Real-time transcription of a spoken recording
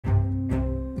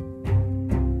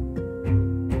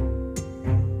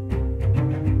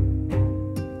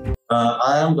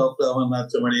I am Dr. Amarnath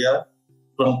Chamariya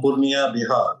from Purnia,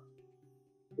 Bihar.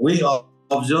 We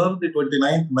observe the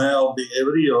 29th May of the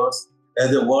every year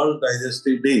as a World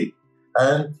Digestive Day.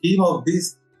 And theme of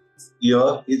this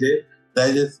year is a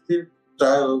digestive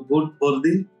good for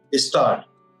the start.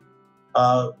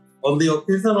 On the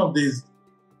occasion of this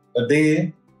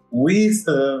day, we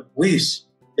wish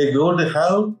a good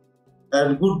health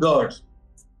and good gut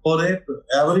for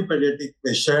every pediatric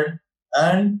patient,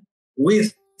 and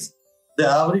wish the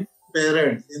every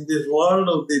parent in this world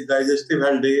of the digestive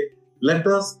health day, let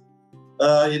us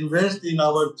invest in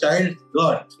our child's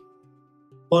gut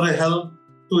for a help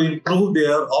to improve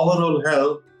their overall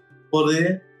health for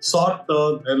a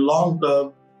short-term and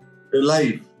long-term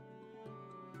life.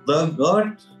 The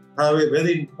gut have a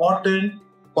very important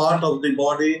part of the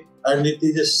body, and it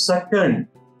is a second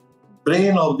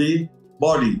brain of the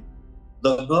body.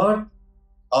 The gut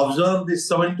absorbs the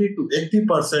 70 to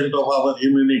 80% of our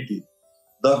immunity.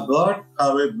 The gut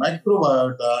have a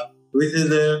microbiota, which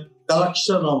is a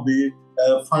collection of the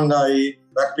fungi,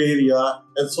 bacteria,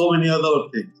 and so many other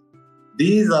things.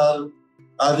 These are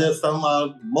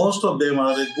most of them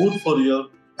are good for your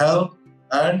health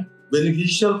and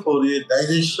beneficial for your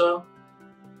digestion,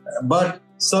 but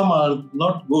some are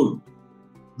not good.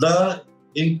 To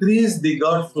increase the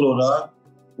gut flora,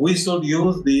 we should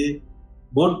use the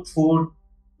good food,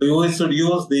 we should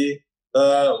use the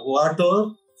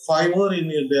water, fiber in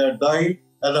their diet,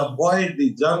 and avoid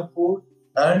the junk food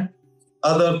and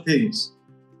other things.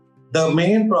 The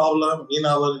main problem in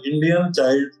our Indian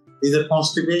child is a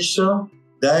constipation,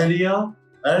 diarrhea,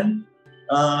 and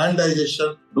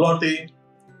indigestion, bloating.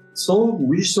 So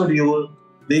we should use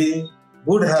the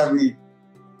good habit.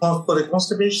 For a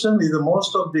constipation, is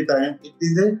most of the time it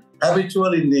is a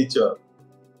habitual in nature.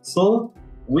 So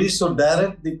we should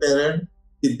direct the parent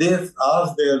if they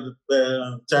ask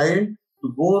their child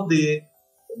to go to the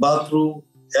bathroom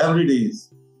every day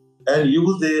and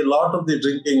use a lot of the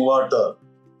drinking water.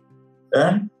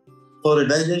 And for a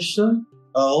digestion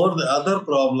or the other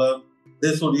problem,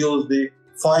 they should use the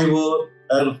fiber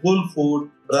and whole food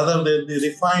rather than the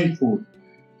refined food.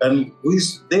 And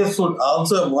they should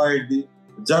also avoid the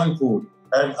junk food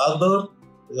and other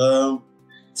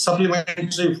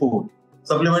supplementary food.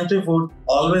 Supplementary food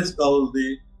always causes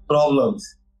the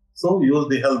problems. So use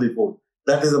the healthy food.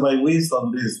 That is my wish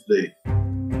on this day.